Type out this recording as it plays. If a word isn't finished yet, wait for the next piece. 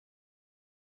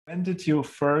When did you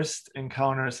first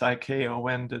encounter PSYCH-K, or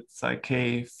when did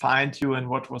PSYCH-K find you, and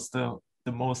what was the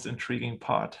most intriguing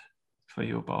part for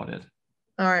you about it?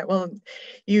 All right, well,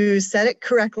 you said it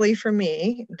correctly for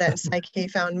me that PSYCH-K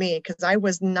found me, because I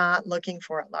was not looking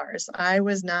for it, Lars. I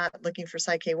was not looking for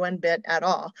PSYCH-K one bit at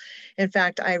all. In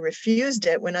fact, I refused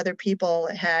it when other people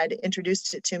had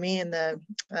introduced it to me. And there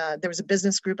was a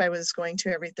business group I was going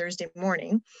to every Thursday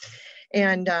morning.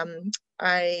 And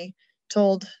I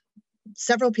told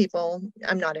several people,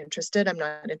 I'm not interested, I'm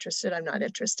not interested, I'm not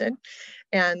interested.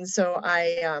 And so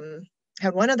I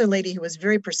had one other lady who was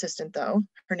very persistent, though.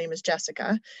 Her name is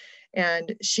Jessica.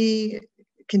 And she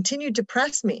continued to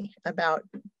press me about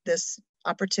this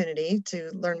opportunity to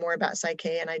learn more about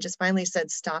PSYCH-K. And I just finally said,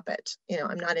 stop it.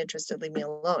 I'm not interested, leave me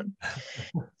alone.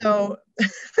 So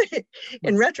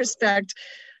in retrospect,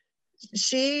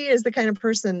 she is the kind of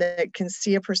person that can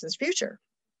see a person's future.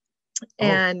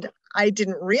 And I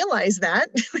didn't realize that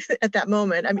at that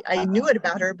moment. I mean, I knew it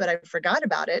about her, but I forgot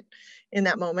about it in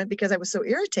that moment because I was so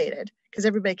irritated because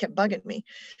everybody kept bugging me.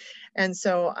 And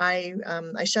so I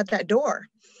shut that door.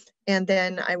 And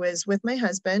then I was with my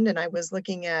husband and I was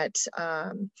looking at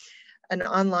an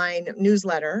online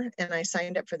newsletter, and I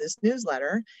signed up for this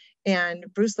newsletter.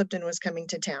 And Bruce Lipton was coming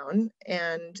to town,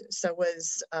 and so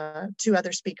was two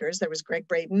other speakers. There was Greg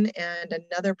Braden and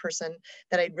another person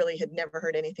that I really had never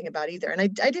heard anything about either. And I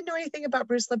didn't know anything about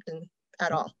Bruce Lipton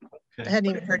at all. Okay. I hadn't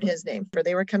even heard his name.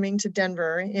 They were coming to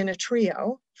Denver in a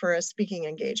trio for a speaking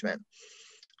engagement.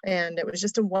 And it was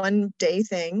just a one-day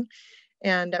thing.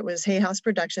 And it was Hay House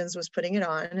Productions was putting it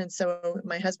on. And so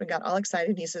my husband got all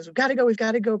excited. He says, we've got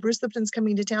to go. Bruce Lipton's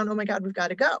coming to town. Oh my God, we've got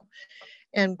to go.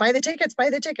 And buy the tickets.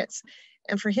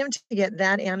 And for him to get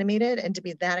that animated and to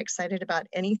be that excited about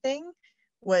anything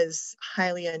was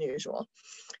highly unusual.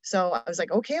 So I was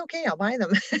like, okay, I'll buy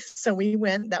them. So we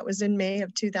went. That was in May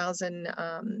of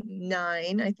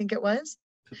 2009, I think it was.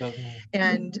 2009.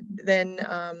 And then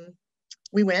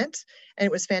we went, and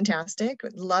it was fantastic.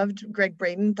 Loved Greg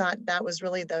Braden, thought that was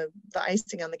really the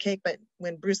icing on the cake. But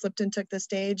when Bruce Lipton took the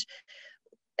stage,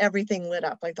 everything lit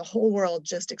up, like the whole world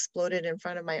just exploded in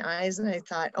front of my eyes. And I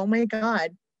thought, oh my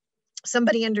God,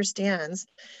 somebody understands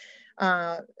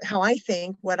how I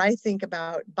think, what I think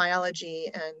about biology.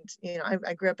 And,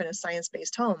 I grew up in a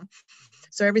science-based home.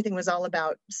 So everything was all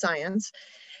about science,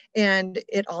 and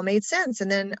it all made sense.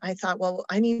 And then I thought, well,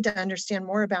 I need to understand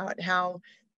more about how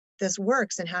this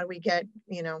works and how do we get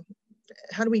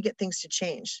things to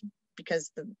change, because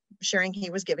the sharing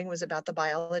he was giving was about the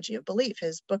biology of belief,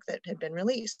 his book that had been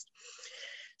released.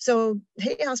 So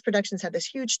Hay House Productions had this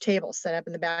huge table set up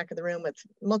in the back of the room with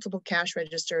multiple cash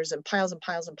registers and piles and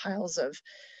piles and piles of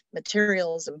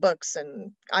materials and books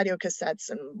and audio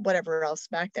cassettes and whatever else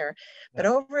back there. Yeah. But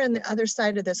over in the other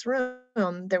side of this room,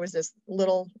 there was this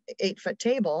little 8-foot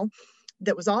table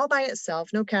that was all by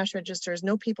itself, no cash registers,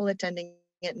 no people attending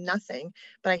it, nothing.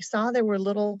 But I saw there were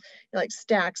little like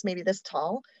stacks, maybe this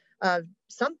tall, of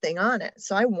something on it.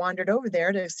 So I wandered over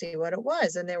there to see what it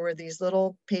was. And there were these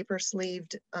little paper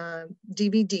sleeved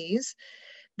DVDs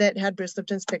that had Bruce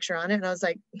Lipton's picture on it. And I was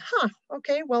like,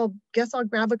 okay, well, guess I'll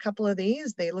grab a couple of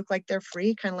these. They look like they're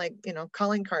free, kind of like,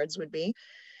 calling cards would be.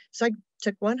 So I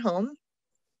took one home.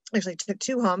 Actually took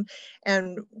two home,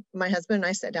 and my husband and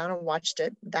I sat down and watched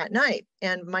it that night.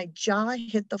 And my jaw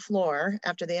hit the floor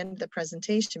after the end of the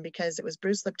presentation, because it was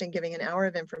Bruce Lipton giving an hour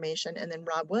of information, and then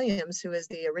Rob Williams, who is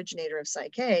the originator of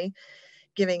PSYCH-K,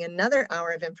 giving another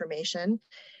hour of information.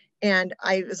 And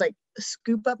I was like,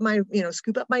 scoop up my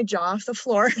jaw off the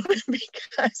floor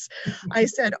because I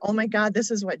said, oh my God, this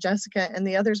is what Jessica and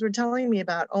the others were telling me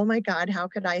about. Oh my God, how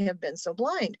could I have been so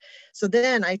blind? So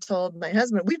then I told my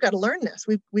husband, we've got to learn this.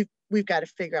 We've got to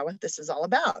figure out what this is all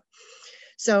about.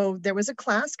 So there was a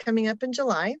class coming up in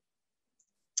July,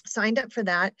 signed up for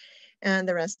that. And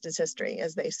the rest is history,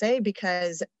 as they say,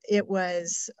 because it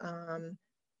was,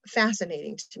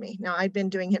 fascinating to me. Now, I'd been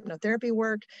doing hypnotherapy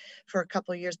work for a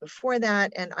couple of years before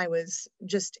that, and I was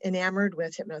just enamored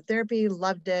with hypnotherapy,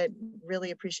 loved it,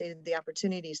 really appreciated the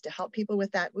opportunities to help people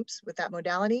with that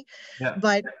modality. Yeah.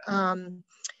 But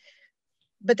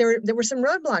there were some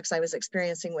roadblocks I was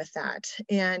experiencing with that.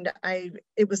 And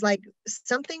it was like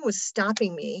something was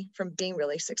stopping me from being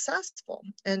really successful.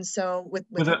 And so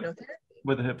with hypnotherapy.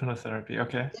 With the hypnotherapy,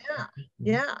 okay.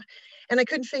 Yeah. And I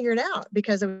couldn't figure it out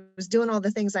because I was doing all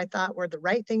the things I thought were the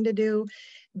right thing to do.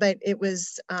 But it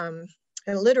was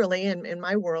literally in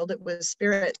my world, it was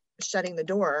spirit shutting the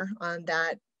door on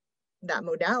that that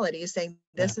modality, saying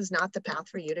this is not the path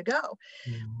for you to go.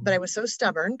 But I was so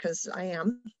stubborn, because I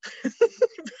am.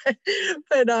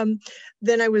 but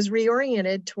then I was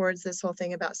reoriented towards this whole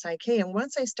thing about Psych-K. And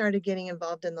once I started getting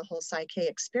involved in the whole Psych-K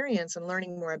experience and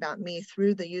learning more about me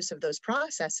through the use of those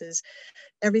processes,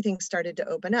 everything started to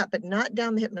open up, but not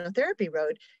down the hypnotherapy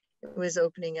road. It was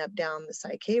opening up down the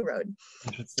Psych-K road.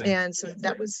 Interesting. And so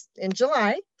that was in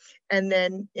July. And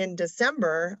then in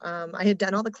December, I had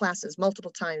done all the classes multiple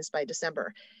times by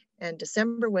December. And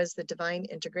December was the Divine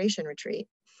Integration Retreat.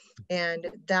 And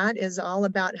that is all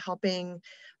about helping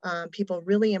people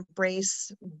really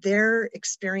embrace their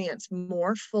experience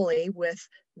more fully with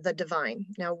the divine.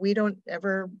 Now, we don't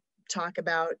ever talk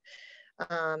about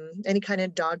any kind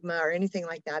of dogma or anything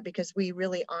like that, because we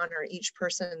really honor each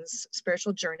person's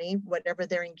spiritual journey. Whatever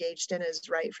they're engaged in is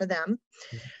right for them.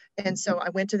 And so I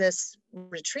went to this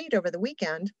retreat over the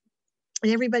weekend,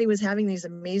 and everybody was having these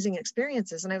amazing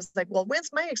experiences. And I was like, well,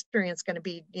 when's my experience going to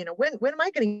be, when am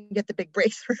I going to get the big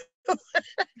breakthrough?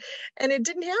 And it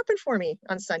didn't happen for me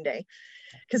on Sunday,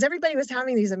 because everybody was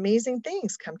having these amazing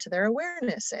things come to their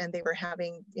awareness, and they were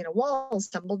having, walls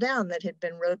tumble down that had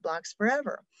been roadblocks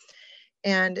forever.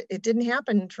 And it didn't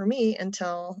happen for me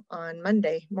until on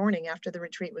Monday morning after the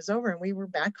retreat was over, and we were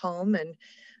back home, and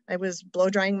I was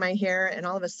blow drying my hair, and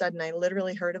all of a sudden I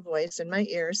literally heard a voice in my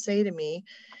ear say to me,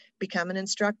 become an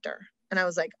instructor. And I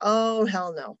was like, oh,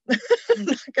 hell no, I'm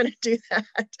not going to do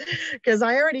that, because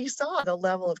I already saw the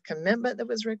level of commitment that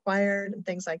was required and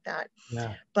things like that.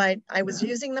 Yeah. But I was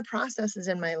using the processes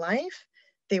in my life.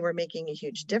 They were making a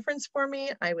huge difference for me.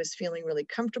 I was feeling really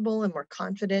comfortable and more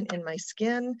confident in my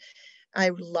skin.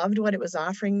 I loved what it was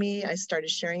offering me. I started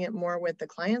sharing it more with the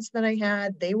clients that I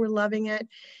had. They were loving it.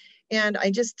 And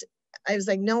I was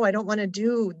like, no, I don't want to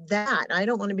do that. I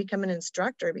don't want to become an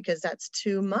instructor, because that's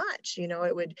too much.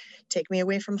 It would take me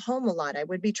away from home a lot. I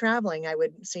would be traveling. I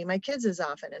would see my kids as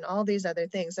often and all these other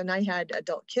things. And I had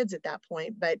adult kids at that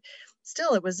point, but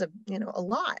still it was a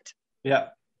lot. Yeah.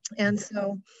 And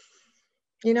so,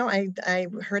 I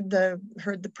heard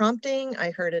the prompting.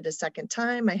 I heard it a second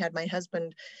time. I had my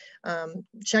husband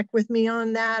check with me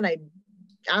on that. I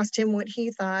asked him what he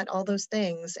thought, all those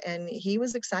things, and he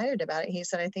was excited about it. He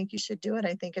said, I think you should do it.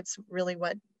 I think it's really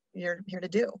what you're here to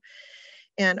do.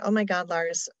 And oh my God,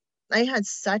 Lars, I had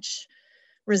such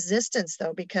resistance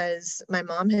though, because my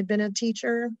mom had been a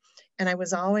teacher, and I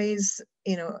was always,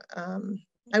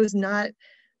 I was not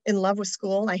in love with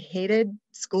school. I hated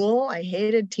school. I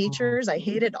hated teachers. I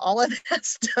hated all of that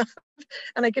stuff.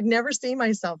 And I could never see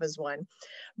myself as one.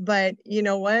 But you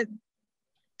know what?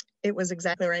 It was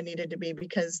exactly where I needed to be,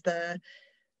 because the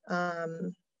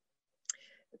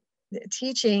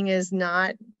teaching is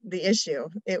not the issue.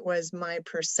 It was my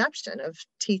perception of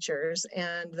teachers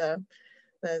and the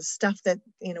stuff that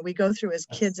we go through as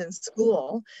kids in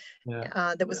school,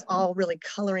 that was all really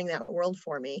coloring that world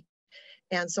for me.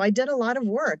 And so I did a lot of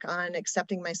work on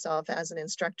accepting myself as an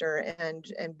instructor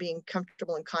and being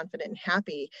comfortable and confident and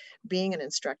happy being an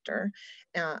instructor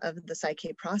of the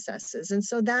Psych-K processes. And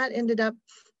so that ended up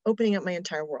opening up my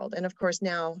entire world. And of course,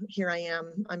 now here I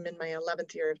am, I'm in my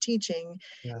 11th year of teaching,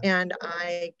 and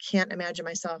I can't imagine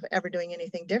myself ever doing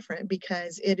anything different,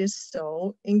 because it is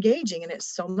so engaging and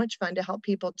it's so much fun to help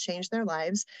people change their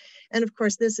lives. And of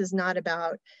course, this is not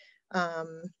about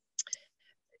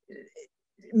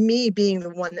me being the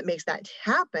one that makes that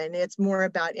happen. It's more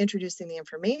about introducing the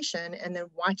information and then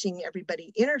watching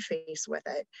everybody interface with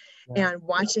it, and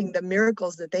watching the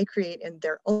miracles that they create in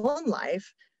their own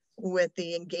life with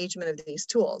the engagement of these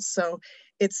tools. So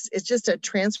it's just a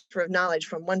transfer of knowledge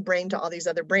from one brain to all these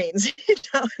other brains,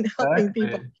 and helping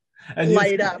people and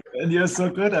light up. And you're so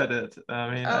good at it. I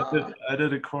mean, I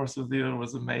did a course with you. It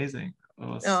was amazing.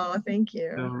 Thank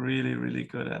you. You're really, really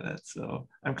good at it. So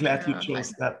I'm glad you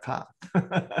chose that path.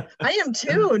 I am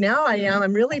too. Now I am.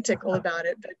 I'm really tickled about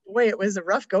it. But boy, it was a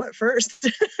rough go at first.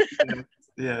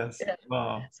 Yes. Yeah.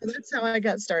 Wow. So that's how I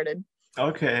got started.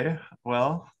 Okay.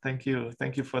 Well, thank you.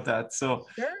 Thank you for that. So,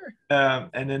 sure.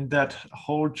 And in that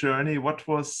whole journey, what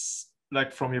was,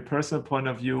 like, from your personal point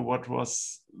of view, what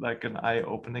was like an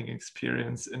eye-opening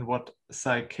experience in what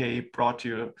Psych-K brought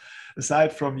you,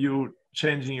 aside from you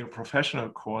changing your professional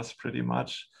course pretty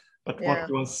much, but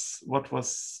what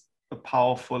was a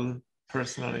powerful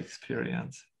personal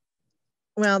experience?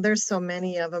 Well, there's so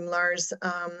many of them, Lars.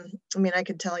 I mean, I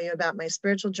could tell you about my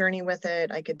spiritual journey with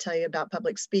it. I could tell you about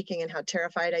public speaking and how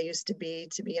terrified I used to be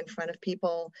in front of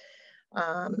people.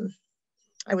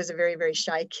 I was a very, very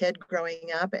shy kid growing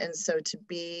up. And so to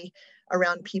be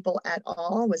around people at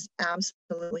all was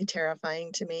absolutely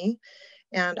terrifying to me.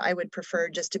 And I would prefer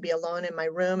just to be alone in my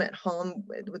room at home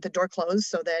with the door closed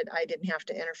so that I didn't have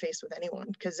to interface with anyone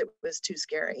because it was too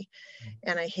scary.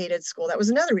 And I hated school. That was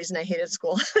another reason I hated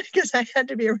school, because I had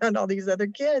to be around all these other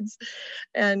kids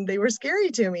and they were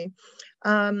scary to me.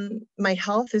 My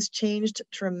health has changed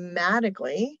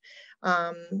dramatically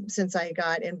since I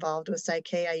got involved with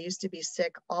PSYCH-K. I used to be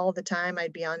sick all the time.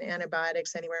 I'd be on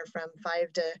antibiotics anywhere from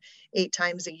 5 to 8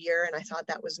 times a year, and I thought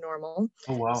that was normal.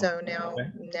 Oh, wow. So now,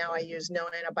 Okay. now I use no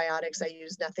antibiotics. I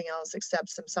use nothing else except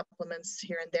some supplements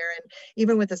here and there. And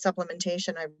even with the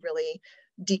supplementation, I've really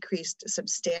decreased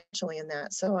substantially in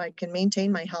that. So I can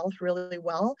maintain my health really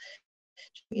well.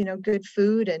 You know, good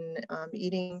food and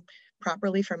eating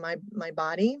properly for my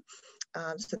body.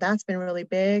 So that's been really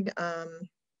big.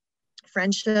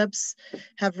 Friendships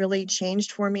have really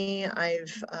changed for me.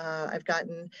 I've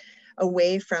gotten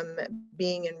away from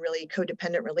being in really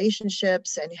codependent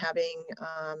relationships and having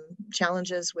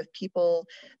challenges with people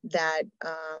that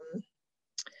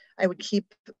I would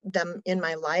keep them in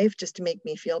my life just to make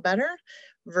me feel better,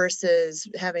 versus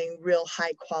having real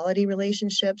high quality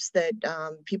relationships that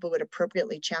people would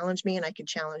appropriately challenge me and I could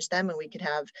challenge them and we could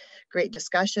have great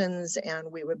discussions and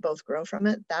we would both grow from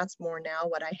it. That's more now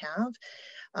what I have.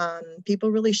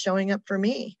 People really showing up for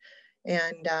me,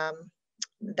 and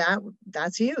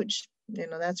that's huge. You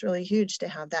know, that's really huge to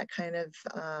have that kind of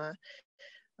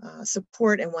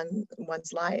support in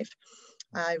one's life.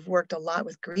 I've worked a lot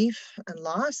with grief and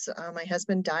loss. My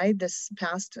husband died this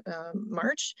past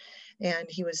March, and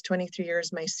he was 23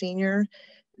 years my senior.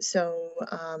 So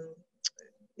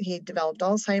he developed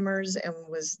Alzheimer's and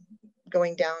was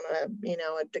going down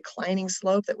a declining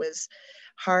slope that was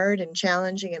hard and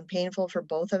challenging and painful for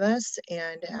both of us,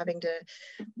 and having to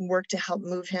work to help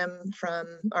move him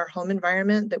from our home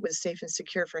environment that was safe and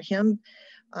secure for him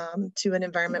to an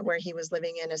environment where he was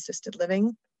living in assisted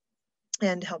living,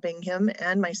 and helping him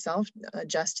and myself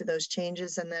adjust to those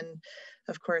changes. And then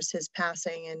of course his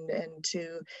passing, and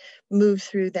to move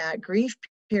through that grief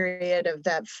period of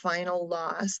that final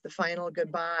loss, the final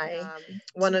goodbye.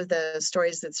 One of the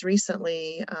stories that's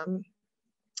recently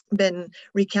been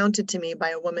recounted to me by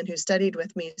a woman who studied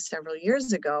with me several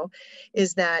years ago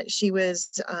is that she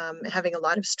was having a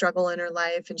lot of struggle in her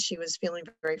life, and she was feeling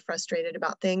very frustrated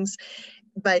about things,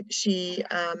 but she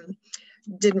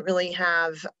didn't really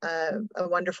have a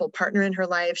wonderful partner in her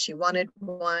life. She wanted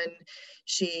one.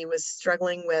 She was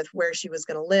struggling with where she was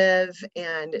going to live,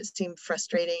 and it seemed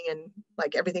frustrating, and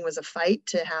like everything was a fight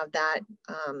to have that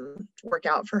work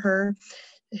out for her.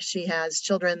 She has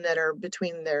children that are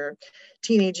between their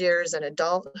teenage years and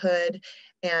adulthood,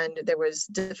 and there was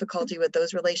difficulty with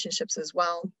those relationships as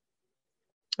well.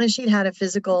 And she'd had a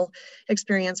physical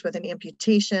experience with an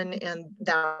amputation, and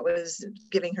that was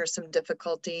giving her some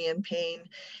difficulty and pain.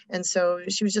 And so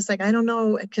she was just like, I don't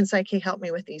know, can PSYCH-K help me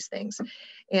with these things?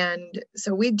 And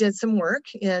so we did some work,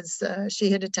 as she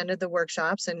had attended the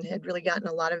workshops and had really gotten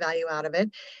a lot of value out of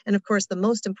it. And of course, the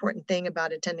most important thing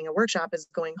about attending a workshop is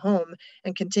going home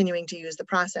and continuing to use the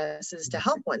processes to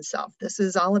help oneself. This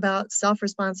is all about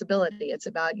self-responsibility. It's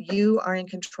about you are in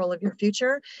control of your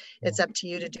future. It's up to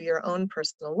you to do your own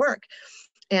personal work.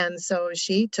 And so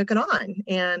she took it on,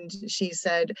 and she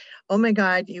said, oh my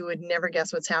God, you would never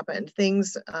guess what's happened.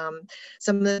 Things,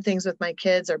 some of the things with my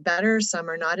kids are better. Some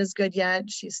are not as good yet.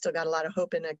 She's still got a lot of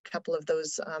hope in a couple of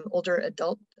those older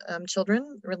adult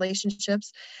children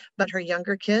relationships, but her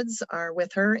younger kids are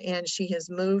with her, and she has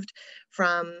moved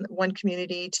from one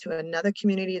community to another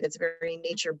community that's very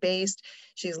nature-based.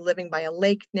 She's living by a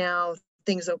lake now.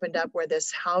 Things opened up where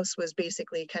this house was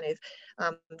basically kind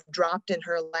of dropped in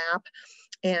her lap,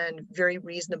 and very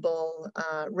reasonable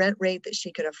rent rate that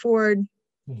she could afford.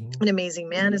 An amazing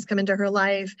man has come into her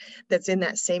life that's in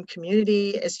that same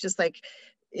community. It's just like,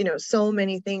 you know, so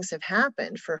many things have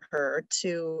happened for her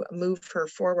to move her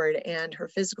forward, and her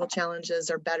physical challenges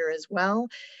are better as well.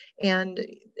 And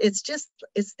it's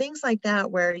things like that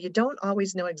where you don't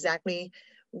always know exactly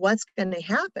what's going to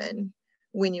happen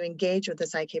when you engage with the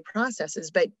PSYCH-K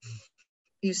processes, but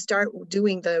you start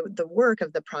doing the work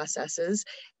of the processes,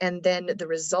 and then the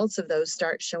results of those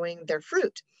start showing their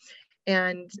fruit.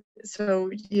 And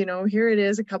so, you know, here it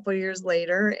is a couple of years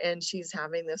later, and she's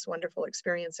having this wonderful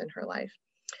experience in her life.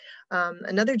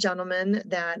 Another gentleman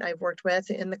that I've worked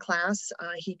with in the class,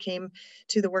 he came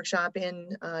to the workshop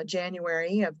in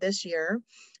January of this year,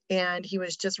 and he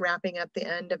was just wrapping up the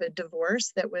end of a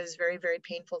divorce that was very, very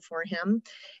painful for him.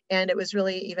 And it was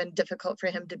really even difficult for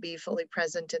him to be fully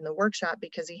present in the workshop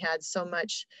because he had so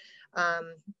much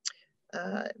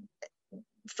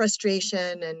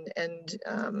frustration and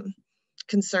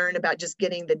concern about just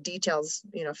getting the details,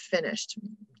 you know, finished.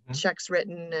 checks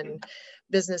written and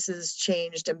businesses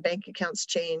changed and bank accounts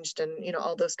changed and, you know,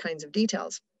 all those kinds of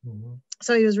details.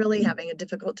 So he was really having a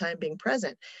difficult time being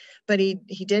present. But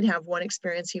he did have one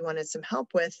experience he wanted some help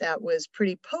with that was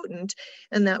pretty potent,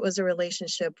 and that was a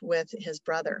relationship with his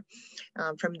brother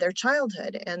from their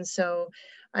childhood. And so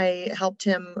I helped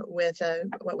him with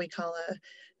what we call a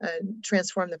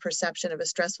transform the perception of a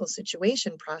stressful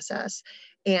situation process.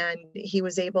 And he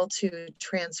was able to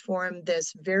transform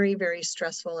this very, very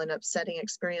stressful and upsetting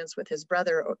experience with his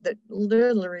brother that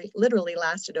literally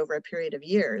lasted over a period of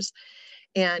years.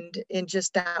 And in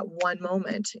just that one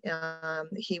moment,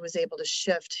 he was able to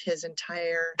shift his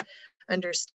entire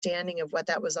understanding of what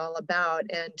that was all about,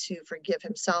 and to forgive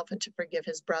himself and to forgive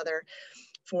his brother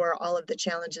for all of the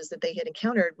challenges that they had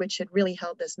encountered, which had really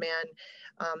held this man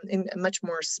in a much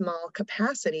more small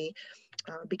capacity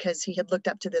because he had looked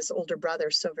up to this older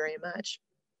brother so very much.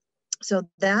 So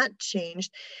that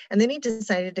changed. And then he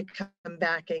decided to come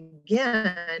back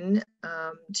again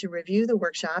to review the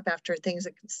workshop after things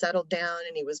had settled down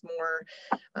and he was more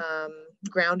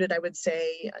grounded, I would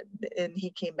say. And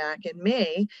he came back in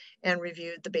May and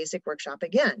reviewed the basic workshop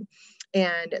again.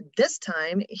 And this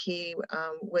time he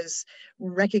was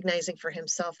recognizing for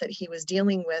himself that he was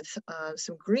dealing with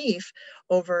some grief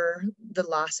over the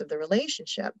loss of the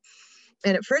relationship.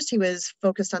 And at first he was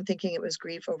focused on thinking it was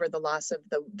grief over the loss of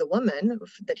the woman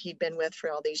that he'd been with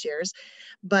for all these years.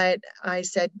 But I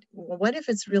said, well, what if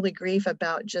it's really grief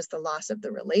about just the loss of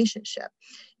the relationship?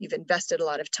 You've invested a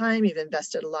lot of time, you've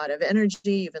invested a lot of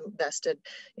energy, you've invested,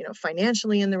 you know,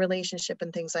 financially in the relationship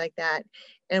and things like that.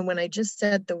 And when I just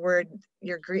said the words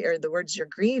you're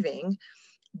grieving,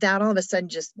 that all of a sudden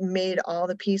just made all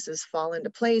the pieces fall into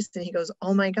place. And he goes,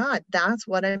 oh my God, that's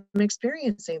what I'm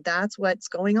experiencing. That's what's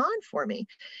going on for me.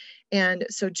 And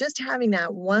so just having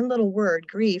that one little word,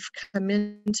 grief, come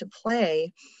into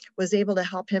play was able to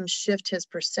help him shift his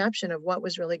perception of what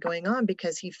was really going on,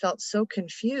 because he felt so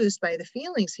confused by the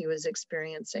feelings he was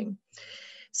experiencing.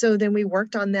 So then we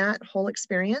worked on that whole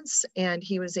experience, and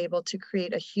he was able to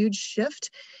create a huge shift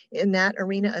in that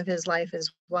arena of his life as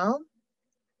well.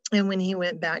 And when he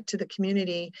went back to the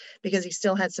community, because he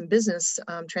still had some business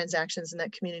transactions in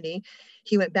that community,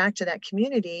 he went back to that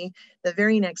community the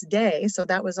very next day. So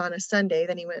that was on a Sunday.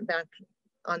 Then he went back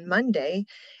on Monday.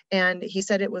 And he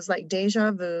said it was like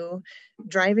deja vu,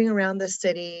 driving around the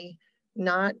city,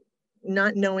 not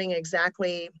knowing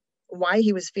exactly why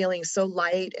he was feeling so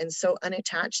light and so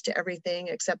unattached to everything,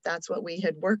 except that's what we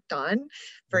had worked on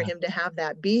for him to have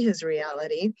that be his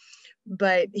reality.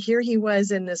 But here he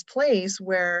was in this place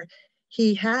where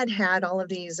he had all of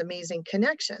these amazing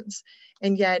connections,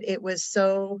 and yet it was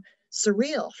so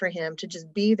surreal for him to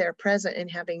just be there present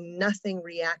and having nothing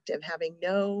reactive, having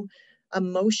no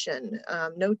emotion,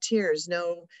 no tears,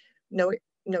 no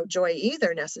joy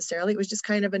either necessarily. It was just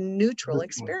kind of a neutral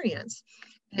experience.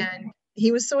 And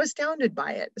he was so astounded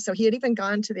by it. So he had even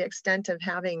gone to the extent of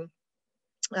having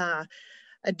a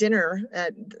dinner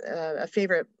at a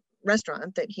favorite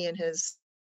restaurant that he and his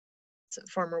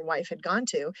former wife had gone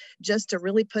to, just to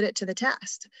really put it to the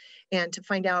test and to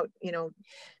find out, you know,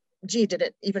 gee, did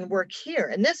it even work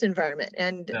here in this environment?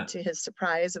 And to his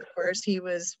surprise, of course, he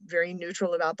was very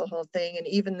neutral about the whole thing. And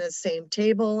even the same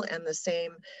table and the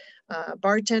same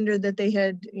bartender that they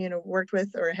had, you know, worked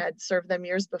with or had served them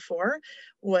years before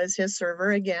was his server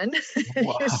again. Wow.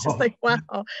 He was just like,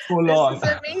 wow, this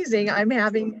is amazing. I'm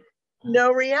having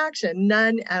no reaction,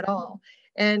 none at all.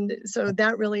 And so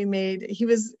that really made, he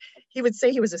would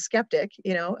say he was a skeptic,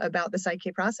 you know, about the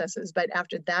PSYCH-K processes. But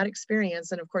after that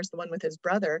experience, and of course the one with his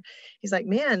brother, he's like,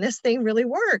 man, this thing really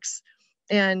works.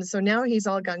 And so now he's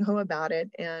all gung-ho about it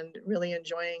and really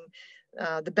enjoying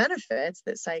the benefits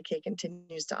that PSYCH-K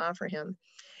continues to offer him.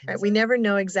 Right? We never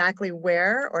know exactly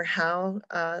where or how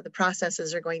the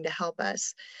processes are going to help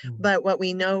us. But what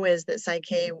we know is that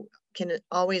PSYCH-K can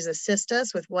always assist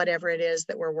us with whatever it is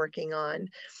that we're working on,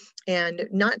 and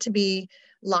not to be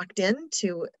locked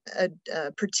into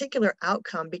a particular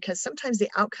outcome, because sometimes the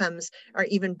outcomes are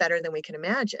even better than we can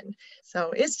imagine.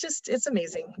 So it's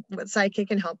amazing what PSYCH-K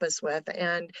can help us with,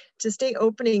 and to stay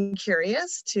open and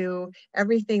curious to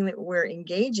everything that we're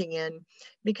engaging in,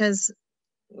 because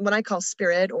what I call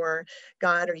spirit or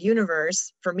God or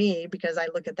universe for me, because I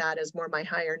look at that as more my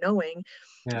higher knowing,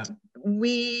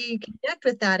 we connect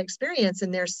with that experience,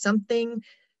 and there's something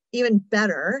even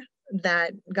better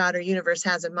that God or universe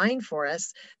has in mind for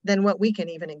us than what we can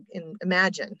even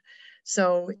imagine.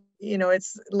 So, you know,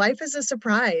 life is a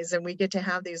surprise, and we get to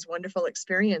have these wonderful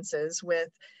experiences with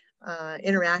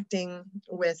interacting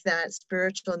with that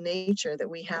spiritual nature that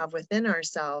we have within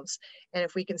ourselves. And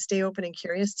if we can stay open and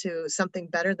curious to something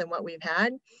better than what we've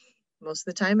had, most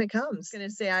of the time it comes. I'm going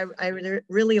to say I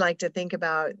really like to think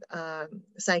about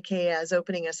Psych-K as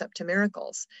opening us up to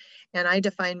miracles. And I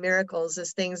define miracles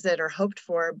as things that are hoped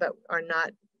for, but are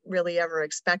not really ever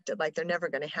expected, like they're never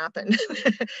going to happen.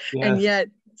 And Yes. yet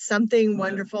something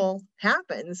wonderful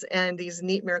happens, and these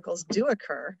neat miracles do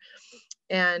occur.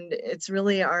 And it's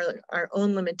really our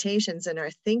own limitations in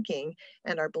our thinking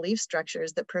and our belief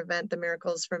structures that prevent the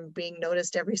miracles from being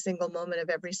noticed every single moment of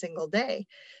every single day.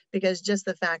 Because just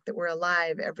the fact that we're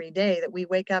alive every day, that we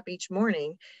wake up each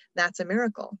morning, that's a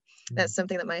miracle. That's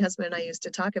something that my husband and I used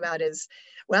to talk about is,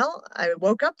 well, I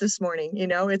woke up this morning, you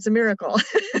know, it's a miracle.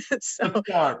 So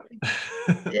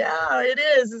yeah, it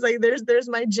is. It's like, there's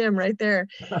my gym right there.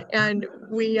 And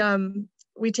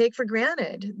we take for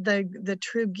granted the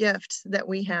true gift that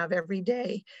we have every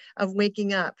day of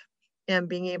waking up and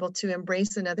being able to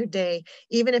embrace another day,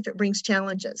 even if it brings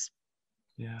challenges.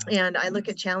 Yeah. And I look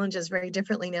at challenges very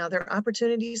differently now. They're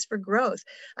opportunities for growth.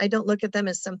 I don't look at them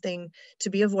as something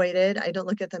to be avoided. I don't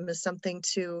look at them as something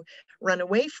to run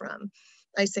away from.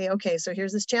 I say, okay, so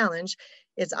here's this challenge.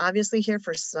 It's obviously here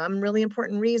for some really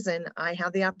important reason. I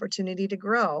have the opportunity to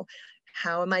grow.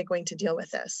 How am I going to deal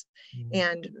with this?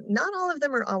 And not all of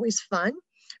them are always fun,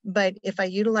 but if I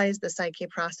utilize the Psych-K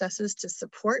processes to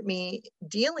support me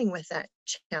dealing with that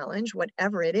challenge,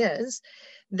 whatever it is,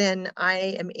 then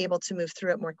I am able to move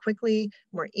through it more quickly,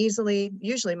 more easily,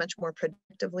 usually much more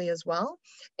productively as well,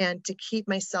 and to keep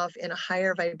myself in a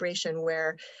higher vibration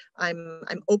where I'm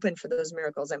open for those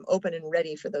miracles. I'm open and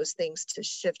ready for those things to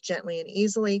shift gently and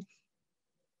easily.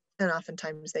 And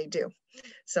oftentimes they do.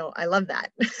 So I love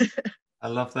that. I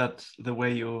love that, the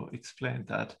way you explained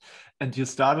that. And you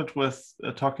started with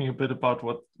talking a bit about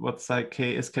what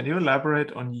Psych-K is. Can you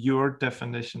elaborate on your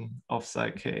definition of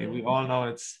Psych-K? We all know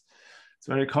it's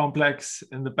very complex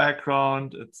in the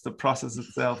background. It's the process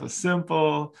itself is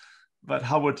simple, but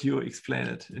how would you explain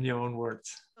it in your own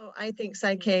words? Oh, I think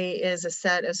Psych-K is a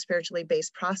set of spiritually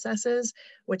based processes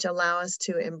which allow us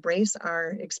to embrace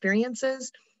our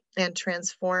experiences and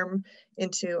transform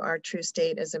into our true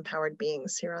state as empowered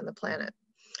beings here on the planet.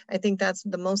 I think that's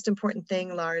the most important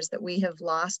thing, Lars, that we have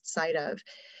lost sight of,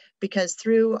 because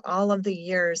through all of the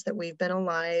years that we've been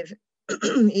alive,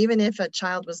 even if a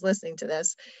child was listening to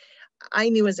this, I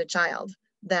knew as a child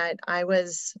that I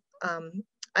was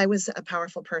a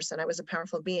powerful person. I was a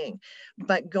powerful being,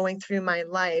 but going through my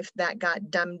life, that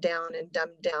got dumbed down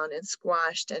and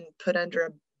squashed and put under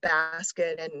a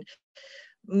basket and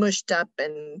mushed up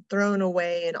and thrown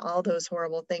away, and all those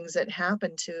horrible things that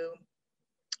happen to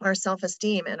our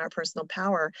self-esteem and our personal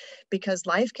power, because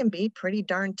life can be pretty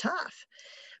darn tough.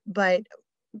 But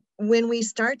when we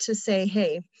start to say,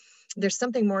 hey, there's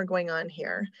something more going on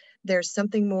here, there's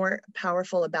something more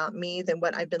powerful about me than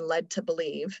what I've been led to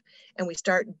believe, and we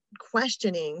start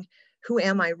questioning, who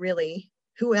am I really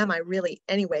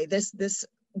anyway? This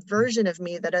version of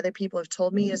me that other people have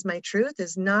told me is my truth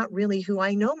is not really who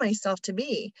I know myself to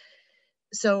be.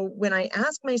 So when I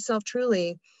ask myself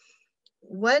truly,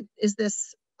 what is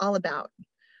this all about?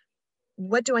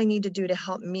 What do I need to do to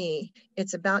help me?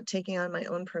 It's about taking on my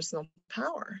own personal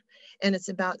power. And it's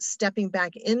about stepping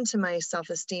back into my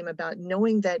self-esteem, about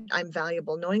knowing that I'm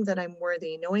valuable, knowing that I'm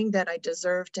worthy, knowing that I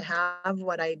deserve to have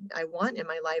what I want in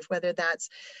my life, whether that's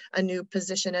a new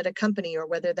position at a company, or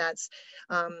whether that's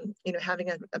having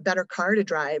a better car to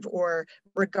drive, or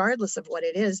regardless of what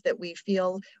it is that we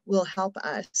feel will help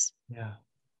us. Yeah.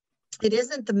 It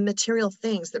isn't the material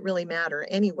things that really matter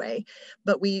anyway,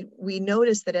 but we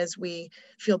notice that as we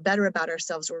feel better about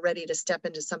ourselves, we're ready to step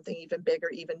into something even bigger,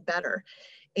 even better.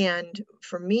 And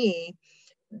for me,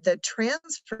 the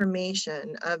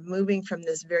transformation of moving from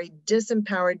this very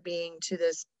disempowered being to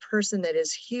this person that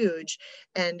is huge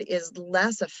and is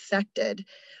less affected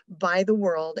by the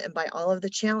world and by all of the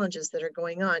challenges that are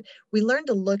going on, we learn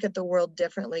to look at the world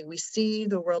differently. We see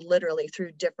the world literally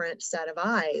through different set of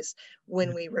eyes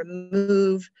when we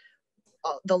remove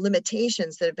the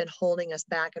limitations that have been holding us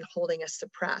back and holding us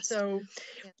suppressed. So,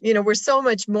 we're so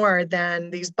much more than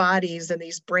these bodies and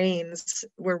these brains.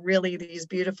 We're really these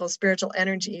beautiful spiritual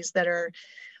energies that are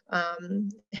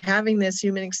having this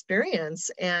human experience.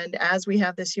 And as we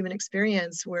have this human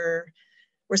experience, we're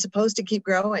supposed to keep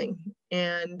growing.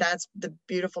 And that's the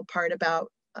beautiful part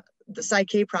about the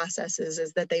Psych-K processes,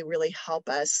 is that they really help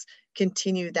us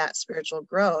continue that spiritual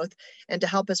growth, and to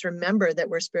help us remember that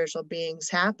we're spiritual beings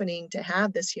happening to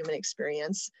have this human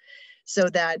experience, so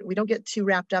that we don't get too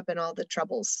wrapped up in all the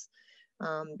troubles,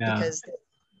 because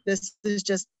this is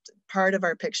just part of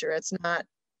our picture. It's not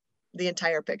the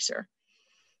entire picture.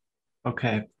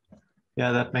 Okay.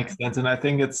 Yeah, that makes sense. And I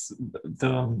think it's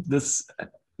this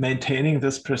maintaining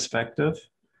this perspective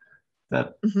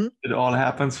that it all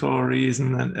happens for a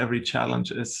reason and every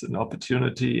challenge is an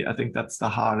opportunity. I think that's the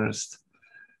hardest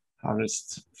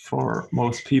for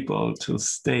most people, to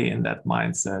stay in that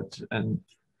mindset and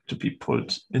to be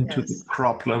put into the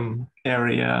problem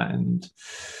area and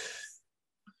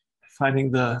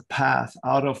finding the path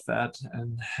out of that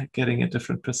and getting a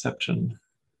different perception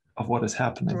of what is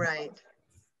happening.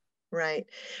 Right.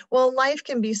 Well, life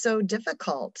can be so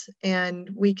difficult, and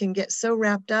we can get so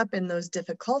wrapped up in those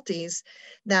difficulties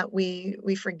that we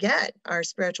forget our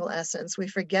spiritual essence. We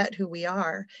forget who we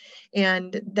are.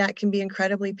 And that can be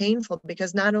incredibly painful,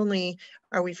 because not only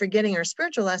are we forgetting our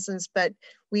spiritual essence, but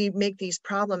we make these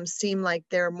problems seem like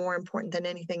they're more important than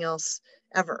anything else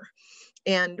ever.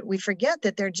 And we forget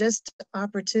that they're just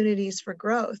opportunities for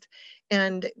growth.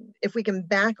 And if we can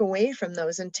back away from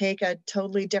those and take a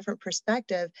totally different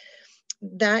perspective,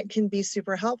 that can be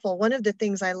super helpful. One of the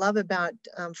things I love about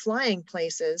flying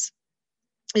places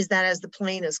is that as the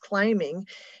plane is climbing,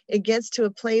 it gets to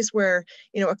a place where,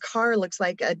 you know, a car looks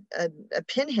like a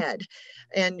pinhead,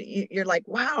 and you're like,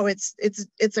 wow, it's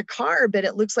a car, but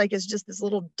it looks like it's just this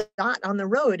little dot on the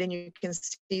road, and you can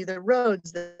see the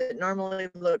roads that normally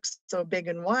look so big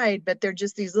and wide, but they're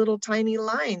just these little tiny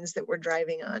lines that we're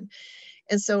driving on.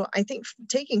 And so I think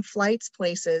taking flights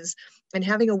places and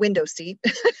having a window seat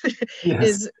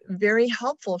is very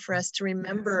helpful for us to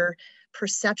remember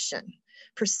perception.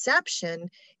 Perception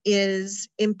is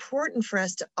important for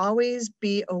us to always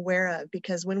be aware of,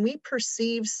 because when we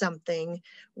perceive something,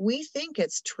 we think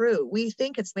it's true. We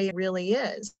think it's the way it really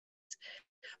is.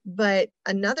 But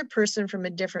another person from a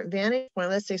different vantage point,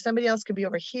 let's say somebody else could be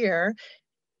over here,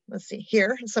 let's see,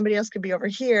 here, somebody else could be over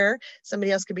here,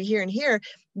 somebody else could be here and here,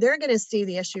 they're going to see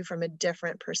the issue from a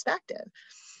different perspective.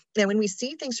 And when we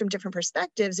see things from different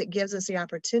perspectives, it gives us the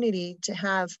opportunity to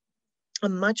have a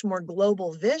much more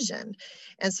global vision.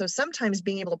 And so sometimes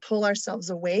being able to pull ourselves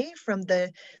away from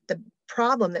the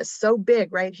problem that's so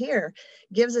big right here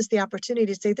gives us the opportunity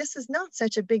to say, this is not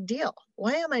such a big deal.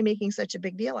 Why am I making such a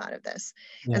big deal out of this?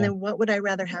 And then what would I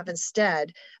rather have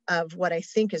instead of what I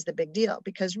think is the big deal?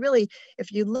 Because really,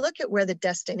 if you look at where the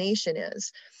destination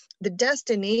is, the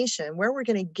destination, where we're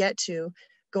going to get to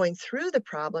going through the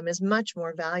problem, is much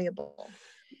more valuable.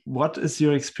 What is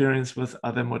your experience with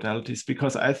other modalities?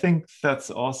 Because I think that's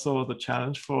also the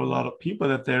challenge for a lot of people,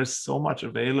 that there's so much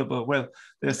available. Well,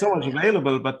 there's so much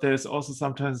available, but there's also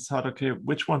sometimes it's hard, okay,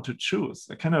 which one to choose?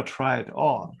 I cannot try it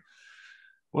all.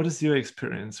 What is your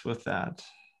experience with that?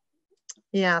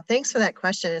 Yeah, thanks for that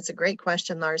question. It's a great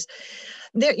question, Lars.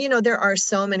 There are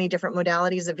so many different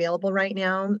modalities available right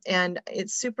now, and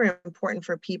it's super important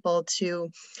for people to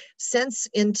sense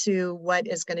into what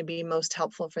is going to be most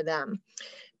helpful for them,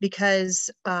 because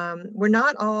we're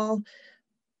not all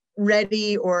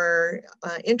ready or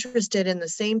interested in the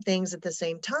same things at the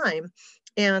same time,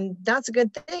 and that's a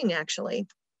good thing, actually.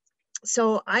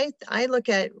 So I look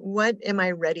at, what am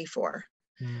I ready for?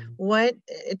 What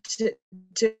to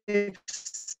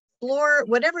explore,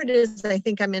 whatever it is I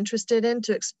think I'm interested in,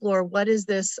 to explore what is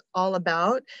this all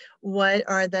about? What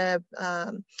are the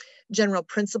general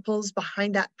principles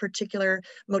behind that particular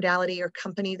modality or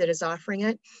company that is offering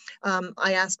it?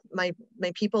 I ask my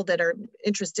people that are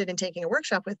interested in taking a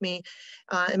workshop with me,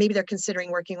 and maybe they're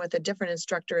considering working with a different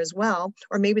instructor as well,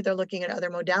 or maybe they're looking at other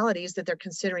modalities that they're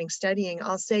considering studying.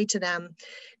 I'll say to them,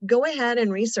 go ahead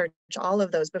and research all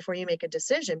of those before you make a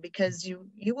decision, because you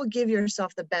will give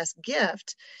yourself the best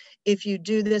gift if you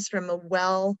do this from a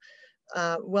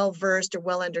well-versed or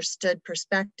well-understood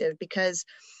perspective, because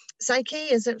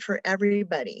Psych-K isn't for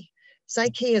everybody.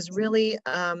 Psych-K is really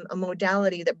a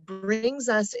modality that brings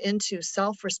us into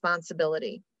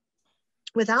self-responsibility.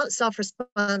 Without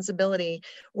self-responsibility,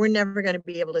 we're never going to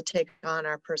be able to take on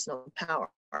our personal power.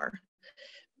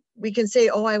 We can say,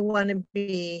 oh, I want to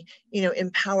be,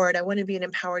 empowered. I want to be an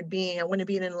empowered being. I want to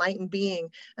be an enlightened being.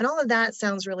 And all of that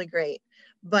sounds really great.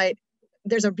 But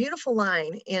there's a beautiful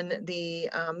line in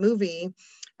the movie.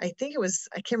 I can't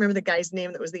remember the guy's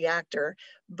name that was the actor,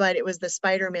 but it was the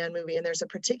Spider-Man movie. And there's a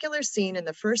particular scene in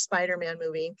the first Spider-Man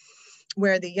movie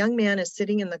where the young man is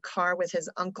sitting in the car with his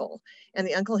uncle, and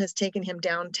the uncle has taken him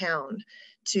downtown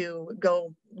to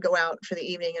go out for the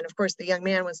evening. And of course, the young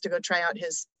man wants to go try out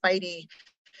his Spidey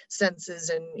senses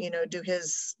and, do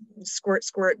his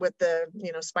squirt with the,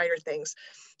 spider things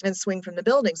and swing from the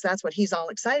buildings. That's what he's all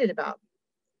excited about.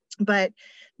 But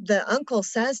the uncle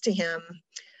says to him,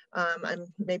 I'm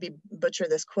maybe butcher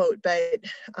this quote, but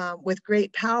with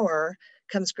great power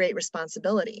comes great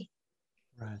responsibility.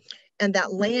 Right. And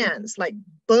that lands like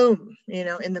boom,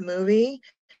 in the movie,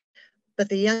 but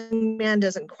the young man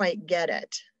doesn't quite get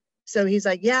it. So he's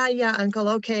like, yeah, uncle.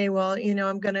 Okay, well,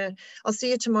 I'll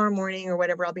see you tomorrow morning or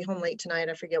whatever. I'll be home late tonight.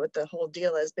 I forget what the whole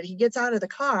deal is, but he gets out of the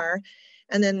car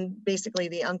and then basically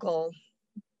the uncle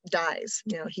dies.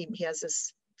 He has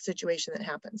this situation that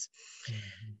happens.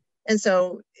 Mhm. And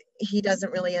so he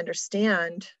doesn't really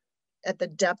understand at the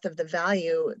depth of the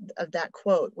value of that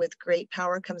quote, with great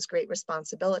power comes great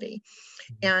responsibility.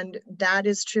 And that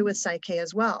is true with Psych-K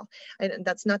as well. And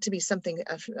that's not to be something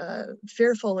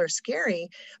fearful or scary,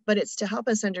 but it's to help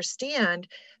us understand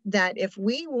that if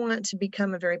we want to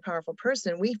become a very powerful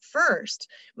person, we first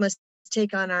must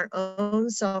take on our own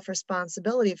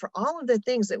self-responsibility for all of the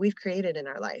things that we've created in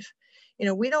our life.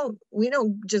 We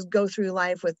don't just go through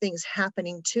life with things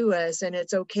happening to us and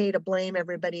it's okay to blame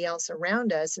everybody else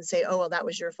around us and say, oh, well, that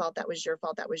was your fault, that was your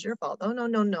fault, that was your fault. Oh,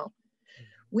 no.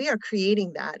 We are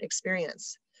creating that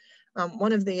experience.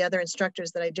 One of the other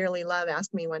instructors that I dearly love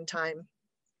asked me one time,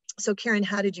 so Karen,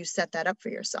 how did you set that up for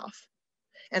yourself?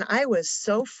 And I was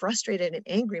so frustrated and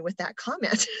angry with that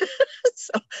comment.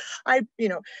 So I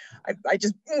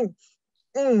just,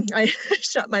 I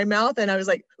shut my mouth and I was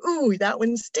like, ooh, that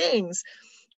one stings.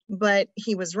 But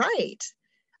he was right.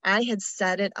 I had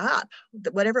set it up,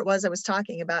 whatever it was I was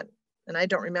talking about. And I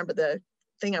don't remember the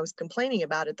thing I was complaining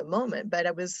about at the moment, but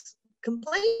I was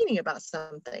complaining about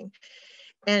something.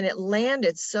 And it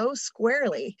landed so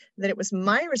squarely that it was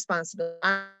my responsibility.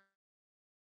 I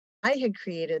had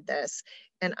created this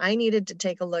and I needed to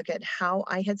take a look at how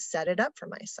I had set it up for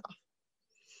myself.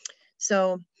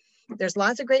 So there's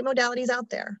lots of great modalities out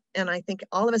there. And I think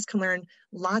all of us can learn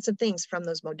lots of things from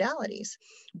those modalities,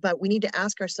 but we need to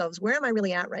ask ourselves, where am I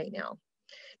really at right now?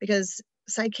 Because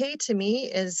Psych-K to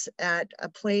me is at a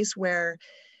place where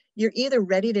you're either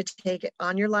ready to take it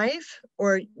on your life,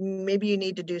 or maybe you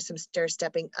need to do some stair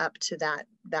stepping up to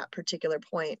that particular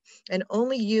point. And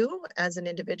only you as an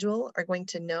individual are going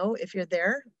to know if you're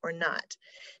there or not.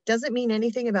 Doesn't mean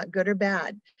anything about good or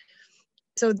bad.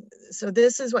 So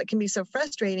this is what can be so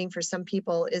frustrating for some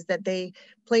people, is that they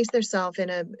place themselves in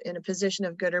a position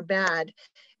of good or bad.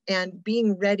 And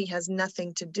being ready has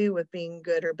nothing to do with being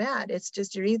good or bad. It's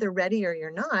just you're either ready or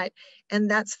you're not, and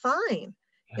that's fine.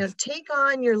 Yes. Take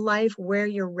on your life where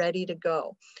you're ready to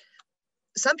go.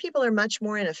 Some people are much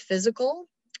more in a physical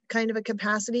kind of a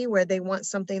capacity where they want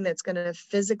something that's going to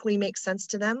physically make sense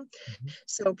to them. Mm-hmm.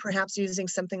 So perhaps using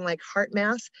something like heart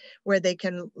math, where they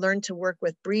can learn to work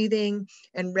with breathing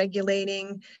and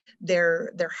regulating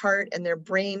their heart and their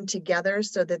brain together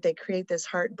so that they create this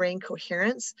heart-brain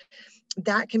coherence.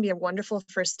 That can be a wonderful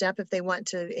first step if they want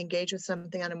to engage with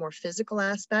something on a more physical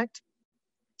aspect.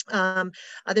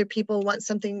 Other people want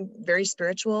something very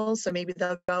spiritual, so maybe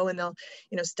they'll go and they'll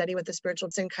study with the spiritual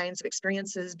kinds of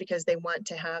experiences because they want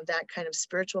to have that kind of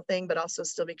spiritual thing but also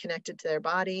still be connected to their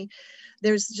body.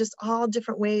 There's just all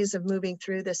different ways of moving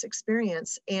through this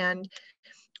experience, and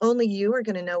only you are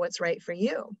going to know what's right for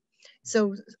you.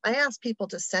 So I ask people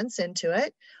to sense into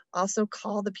it, also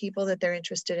call the people that they're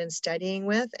interested in studying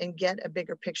with and get a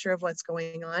bigger picture of what's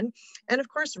going on. And of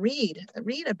course, read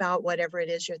about whatever it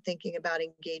is you're thinking about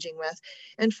engaging with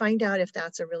and find out if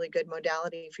that's a really good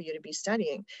modality for you to be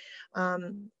studying.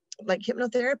 Like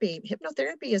hypnotherapy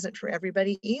isn't for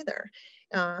everybody either.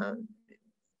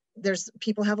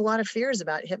 People have a lot of fears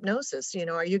about hypnosis.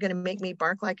 Are you going to make me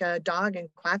bark like a dog and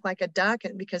quack like a duck?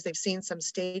 And because they've seen some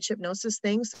stage hypnosis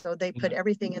things, so they put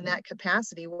everything in that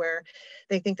capacity where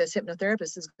they think this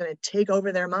hypnotherapist is going to take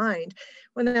over their mind,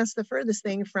 when that's the furthest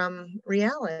thing from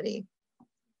reality.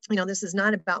 This is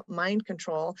not about mind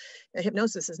control.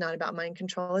 Hypnosis is not about mind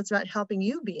control. It's about helping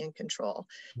you be in control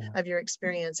of your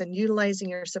experience and utilizing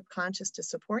your subconscious to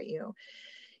support you.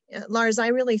 Lars, I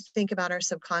really think about our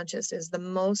subconscious as the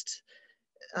most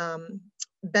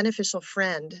beneficial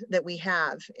friend that we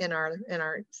have in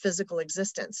our physical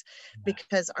existence,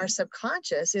 because our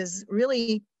subconscious is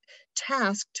really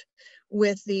tasked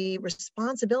with the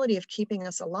responsibility of keeping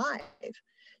us alive.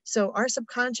 So our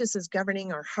subconscious is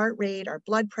governing our heart rate, our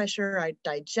blood pressure, our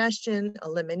digestion,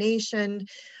 elimination,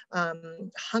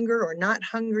 hunger or not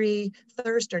hungry,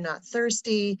 thirst or not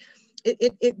thirsty.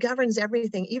 It governs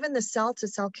everything, even the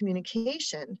cell-to-cell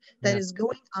communication that is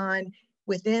going on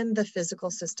within the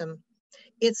physical system.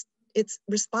 It's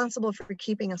responsible for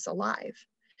keeping us alive.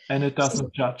 And it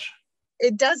doesn't judge.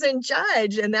 It doesn't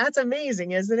judge, and that's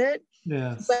amazing, isn't it?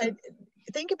 Yes. But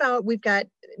think about,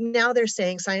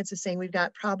 science is saying we've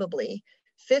got probably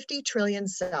 50 trillion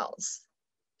cells.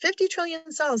 50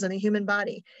 trillion cells in the human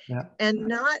body. Yeah. And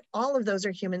not all of those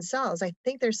are human cells. I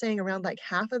think they're saying around like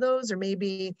half of those, or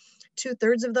maybe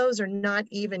 2/3 of those, are not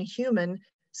even human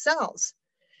cells.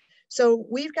 So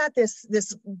we've got this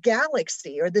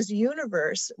galaxy or this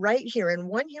universe right here in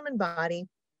one human body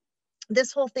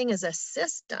This whole thing is a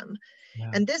system.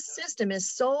 Yeah. And this system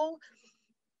is so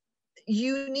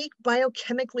unique,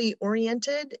 biochemically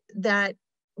oriented, that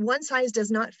one size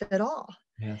does not fit all.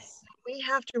 Yes. We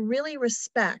have to really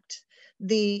respect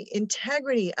the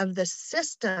integrity of the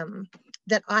system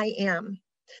that I am,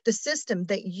 the system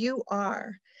that you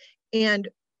are, and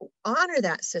honor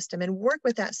that system and work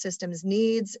with that system's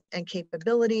needs and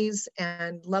capabilities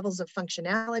and levels of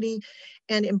functionality,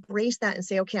 and embrace that and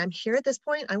say, okay, I'm here at this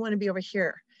point, I want to be over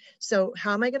here. So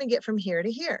how am I going to get from here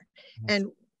to here? Yes.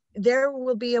 And there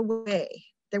will be a way.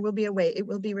 There will be a way. It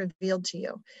will be revealed to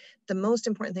you. The most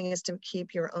important thing is to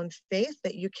keep your own faith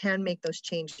that you can make those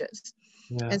changes.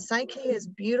 Yeah. And PSYCH-K is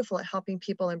beautiful at helping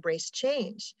people embrace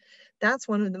change. That's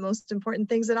one of the most important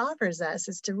things it offers us,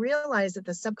 is to realize at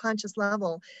the subconscious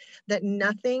level that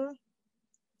nothing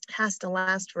has to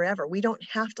last forever. We don't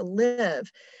have to live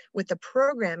with the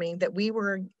programming that we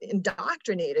were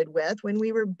indoctrinated with when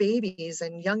we were babies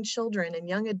and young children and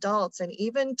young adults. And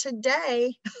even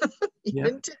today,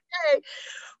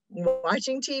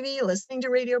 watching TV, listening to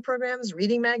radio programs,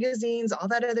 reading magazines, all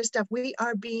that other stuff, we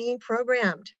are being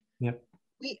programmed. Yep.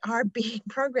 We are being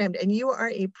programmed, and you are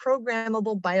a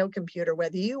programmable biocomputer,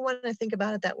 whether you want to think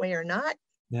about it that way or not.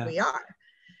 Yeah. We are.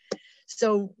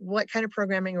 So what kind of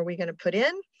programming are we going to put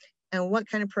in, and what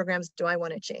kind of programs do I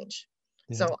want to change?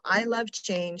 Yeah. So I love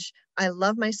change. I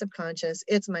love my subconscious.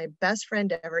 It's my best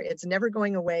friend ever. It's never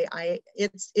going away.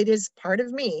 It is part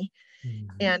of me.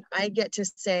 Mm-hmm. And I get to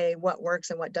say what works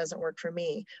and what doesn't work for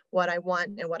me, what I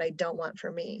want and what I don't want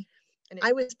for me. And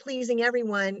I was pleasing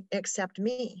everyone except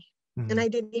me. Mm-hmm. And I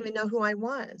didn't even know who I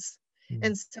was. Mm-hmm.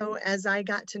 And so as I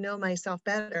got to know myself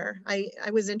better, I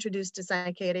was introduced to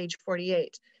PSYCH-K at age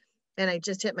 48. And I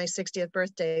just hit my 60th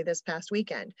birthday this past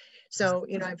weekend. So,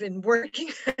 I've been working.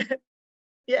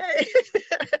 Yay.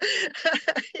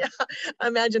 Yeah,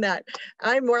 imagine that.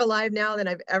 I'm more alive now than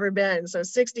I've ever been. So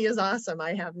 60 is awesome.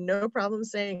 I have no problem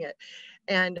saying it.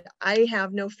 And I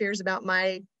have no fears about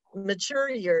my mature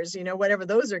years, whatever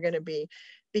those are going to be,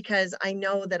 because I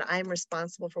know that I'm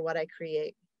responsible for what I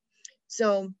create.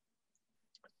 So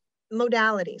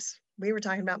modalities, we were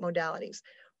talking about modalities.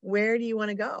 Where do you want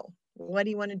to go? What do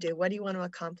you want to do? What do you want to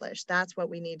accomplish? That's what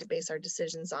we need to base our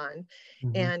decisions on.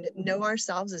 Mm-hmm. And know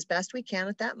ourselves as best we can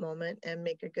at that moment and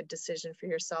make a good decision for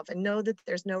yourself, and know that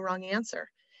there's no wrong answer.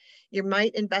 You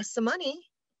might invest some money,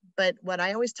 but what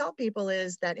I always tell people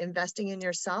is that investing in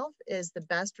yourself is the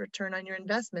best return on your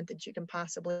investment that you can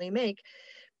possibly make,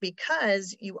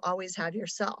 because you always have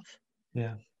yourself.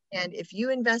 Yeah. And if you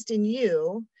invest in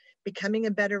you, becoming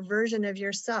a better version of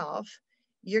yourself,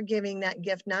 you're giving that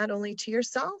gift not only to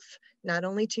yourself, not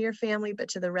only to your family, but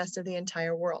to the rest of the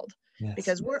entire world. Yes.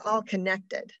 Because we're all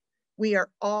connected. We are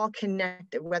all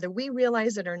connected, whether we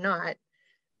realize it or not.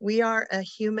 We are a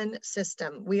human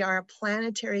system. We are a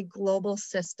planetary global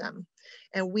system,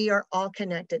 and we are all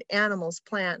connected. Animals,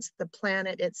 plants, the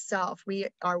planet itself. We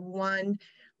are one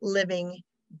living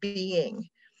being.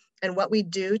 And what we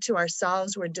do to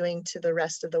ourselves, we're doing to the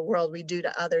rest of the world. We do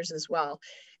to others as well.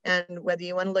 And whether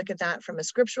you want to look at that from a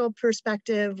scriptural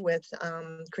perspective with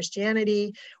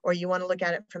Christianity, or you want to look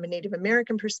at it from a Native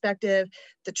American perspective,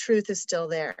 the truth is still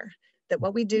there. That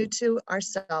what we do to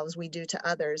ourselves, we do to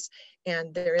others,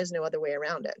 and there is no other way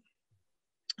around it.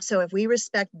 So if we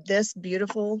respect this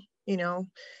beautiful,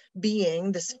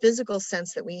 being, this physical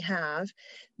sense that we have,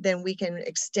 then we can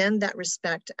extend that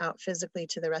respect out physically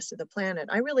to the rest of the planet.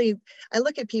 I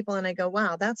look at people and I go,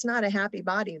 wow, that's not a happy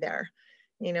body there.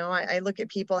 I look at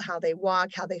people, how they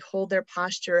walk, how they hold their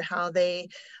posture, how their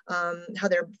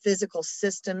physical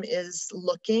system is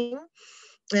looking.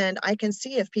 And I can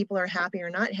see if people are happy or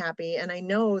not happy. And I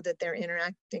know that they're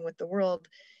interacting with the world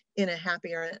in a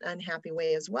happy or an unhappy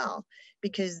way as well,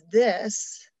 because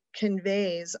this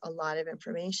conveys a lot of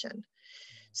information.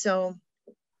 So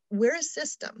we're a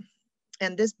system,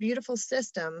 and this beautiful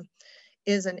system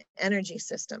is an energy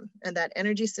system, and that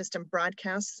energy system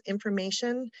broadcasts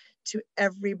information to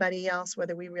everybody else,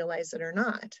 whether we realize it or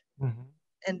not. Mm-hmm.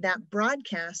 And that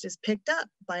broadcast is picked up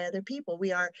by other people.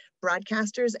 We are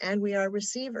broadcasters and we are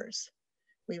receivers.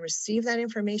 We receive that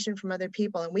information from other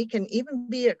people, and we can even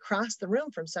be across the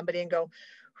room from somebody and go,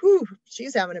 whew,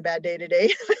 she's having a bad day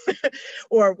today.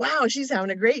 Or, wow, she's having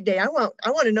a great day. I want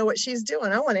to know what she's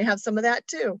doing. I want to have some of that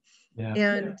too. Yeah.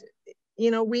 And,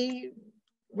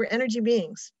 we're energy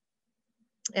beings,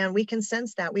 and we can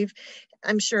sense that.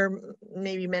 I'm sure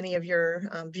maybe many of your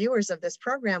viewers of this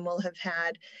program will have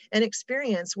had an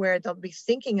experience where they'll be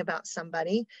thinking about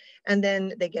somebody, and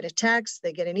then they get a text,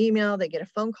 they get an email, they get a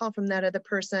phone call from that other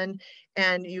person,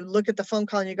 and you look at the phone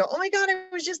call and you go, oh my God, I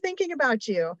was just thinking about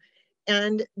you.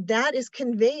 And that is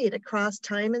conveyed across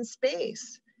time and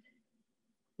space,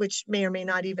 which may or may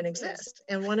not even exist.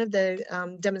 And one of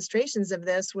the demonstrations of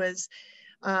this was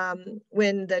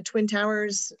when the Twin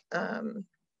Towers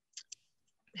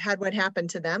had what happened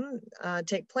to them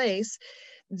take place.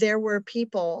 There were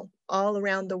people all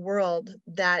around the world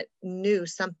that knew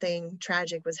something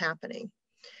tragic was happening.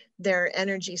 Their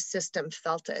energy system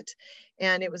felt it.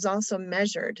 And it was also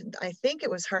measured. I think it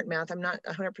was HeartMath. I'm not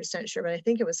 100% sure, but I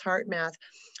think it was HeartMath,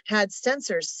 had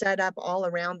sensors set up all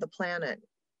around the planet.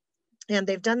 And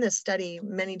they've done this study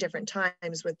many different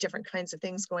times with different kinds of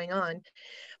things going on.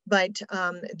 But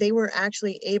they were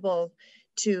actually able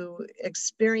to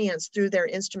experience through their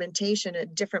instrumentation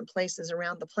at different places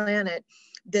around the planet,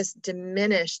 this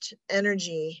diminished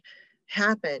energy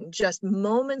happen just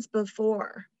moments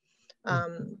before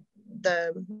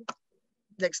the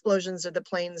explosions of the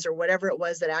planes or whatever it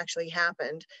was that actually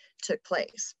happened took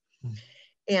place.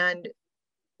 And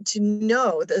to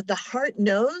know that the heart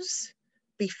knows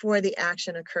before the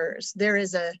action occurs. There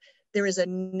is a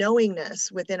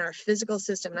knowingness within our physical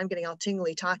system, and I'm getting all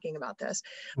tingly talking about this,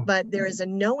 but there is a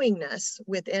knowingness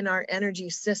within our energy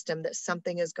system that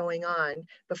something is going on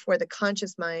before the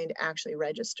conscious mind actually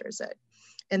registers it.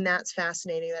 And that's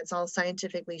fascinating. That's all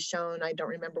scientifically shown. I don't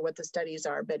remember what the studies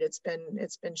are, but it's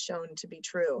been shown to be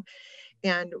true.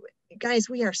 And guys,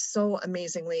 we are so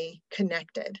amazingly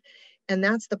connected. And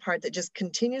that's the part that just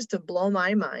continues to blow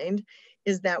my mind,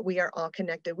 is that we are all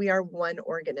connected. We are one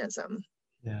organism.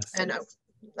 Yes. And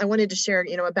I wanted to share,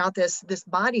 about this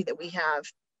body that we have.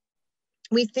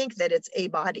 We think that it's a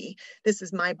body. This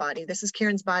is my body. This is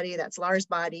Karen's body. That's Lars'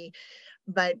 body.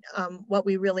 But what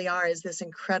we really are is this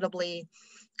incredibly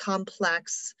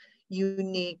complex,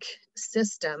 unique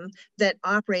system that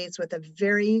operates with a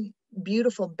very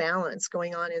beautiful balance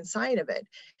going on inside of it.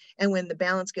 And when the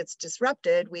balance gets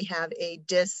disrupted, we have a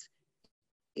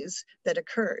dis-ease that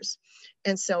occurs.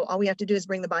 And so all we have to do is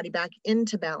bring the body back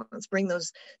into balance, bring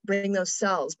those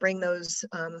cells, bring those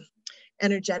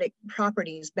energetic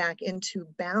properties back into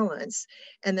balance.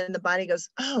 And then the body goes,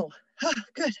 oh,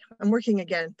 good, I'm working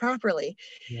again properly.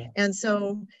 Yeah. And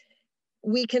so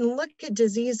we can look at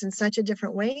disease in such a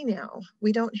different way now.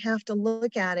 We don't have to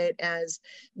look at it as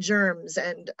germs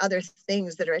and other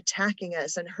things that are attacking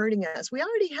us and hurting us. We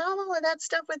already have all of that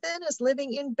stuff within us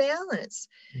living in balance.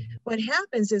 Mm-hmm. What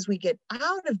happens is we get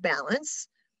out of balance,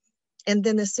 and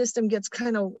then the system gets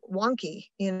kind of wonky,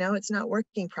 it's not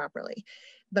working properly.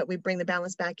 But we bring the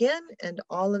balance back in, and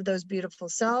all of those beautiful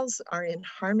cells are in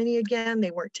harmony again.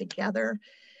 They work together.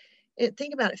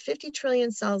 Think about it, 50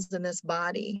 trillion cells in this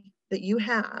body that you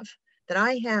have, that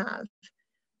I have,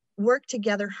 work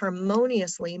together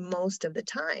harmoniously most of the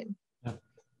time. Yeah.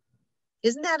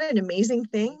 Isn't that an amazing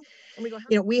thing? And we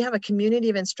go, we have a community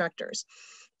of instructors,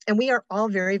 and we are all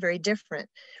very, very different.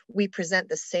 We present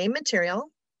the same material,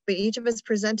 but each of us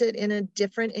present it in a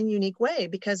different and unique way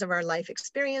because of our life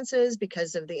experiences,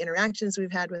 because of the interactions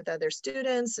we've had with other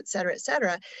students, et cetera, et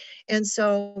cetera. And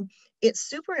so it's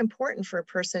super important for a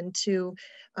person to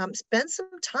spend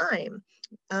some time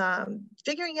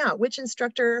figuring out which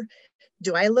instructor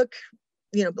do I look.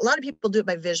 A lot of people do it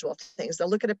by visual things. They'll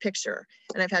look at a picture.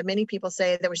 And I've had many people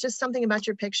say, there was just something about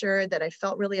your picture that I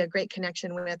felt really a great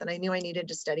connection with, and I knew I needed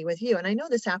to study with you. And I know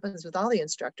this happens with all the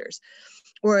instructors.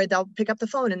 Or they'll pick up the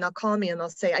phone and they'll call me and they'll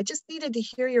say, I just needed to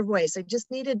hear your voice. I just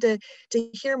needed to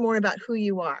hear more about who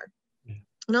you are.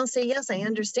 And I'll say, yes, I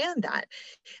understand that.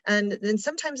 And then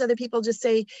sometimes other people just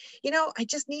say, I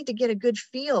just need to get a good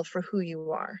feel for who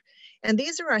you are. And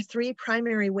these are our three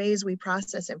primary ways we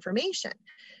process information: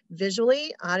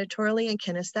 visually, auditorily, and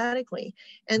kinesthetically.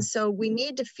 And so we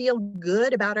need to feel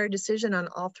good about our decision on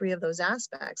all three of those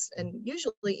aspects. And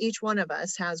usually each one of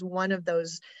us has one of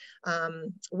those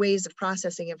ways of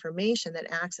processing information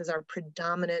that acts as our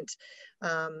predominant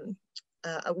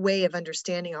a way of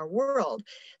understanding our world.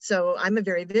 So I'm a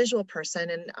very visual person,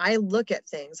 and I look at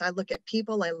things. I look at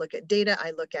people, I look at data,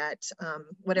 I look at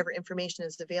whatever information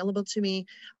is available to me.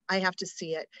 I have to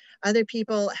see it. Other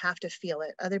people have to feel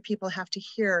it. Other people have to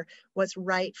hear what's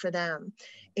right for them.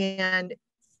 And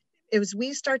as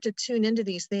we start to tune into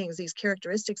these things, these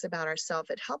characteristics about ourselves,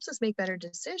 it helps us make better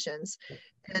decisions.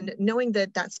 And knowing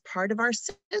that that's part of our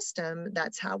system,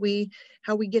 that's how we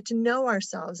get to know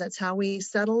ourselves. That's how we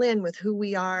settle in with who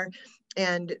we are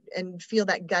and feel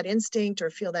that gut instinct or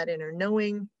feel that inner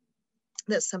knowing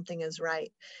that something is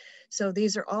right. So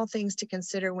these are all things to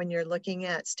consider when you're looking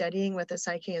at studying with a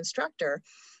PSYCH-K instructor.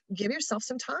 Give yourself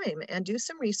some time and do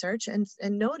some research and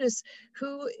notice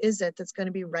who is it that's going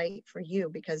to be right for you,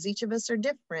 because each of us are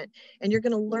different, and you're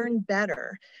going to learn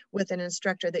better with an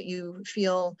instructor that you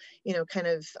feel, you know, kind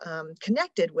of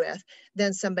connected with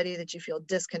than somebody that you feel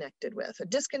disconnected with. A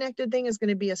disconnected thing is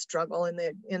going to be a struggle in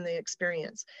the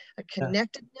experience. A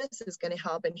connectedness is going to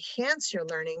help enhance your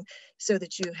learning so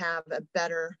that you have a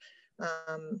better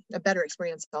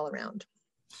experience all around.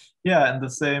 Yeah, and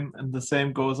the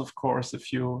same goes, of course,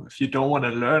 if you don't want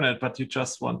to learn it, but you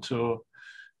just want to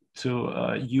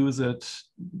use it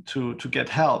to get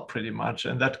help, pretty much.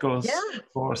 And that goes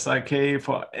for PSYCH-K,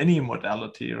 for any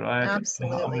modality, right?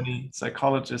 Absolutely. How many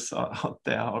psychologists are out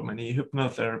there, how many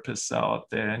hypnotherapists are out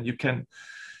there, and you can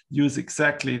use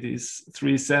exactly these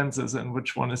three senses and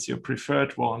which one is your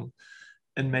preferred one,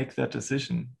 and make that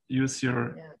decision. Use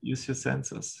your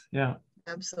senses. Yeah.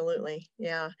 Absolutely.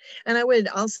 Yeah. And I would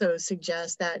also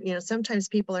suggest that, you know, sometimes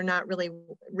people are not really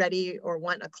ready or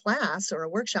want a class or a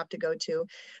workshop to go to,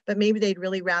 but maybe they'd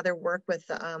really rather work with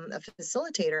a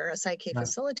facilitator, a PSYCH-K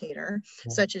facilitator,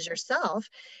 such as yourself.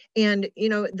 And, you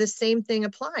know, the same thing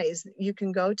applies. You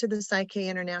can go to the PSYCH-K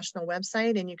International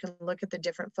website and you can look at the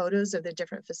different photos of the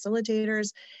different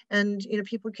facilitators, and, you know,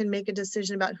 people can make a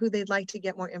decision about who they'd like to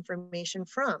get more information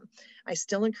from. I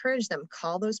still encourage them,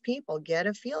 call those people, get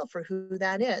a feel for who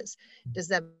that is. Does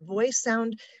that voice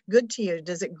sound good to you?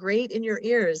 Does it grate in your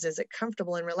ears? Is it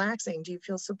comfortable and relaxing? Do you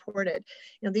feel supported?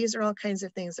 You know, these are all kinds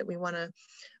of things that we want to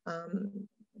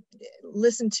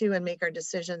listen to and make our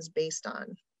decisions based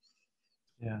on.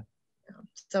 Yeah.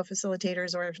 So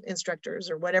facilitators or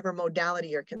instructors or whatever modality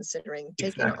you're considering,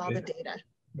 take in all the data.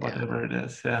 Whatever it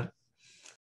is. Yeah.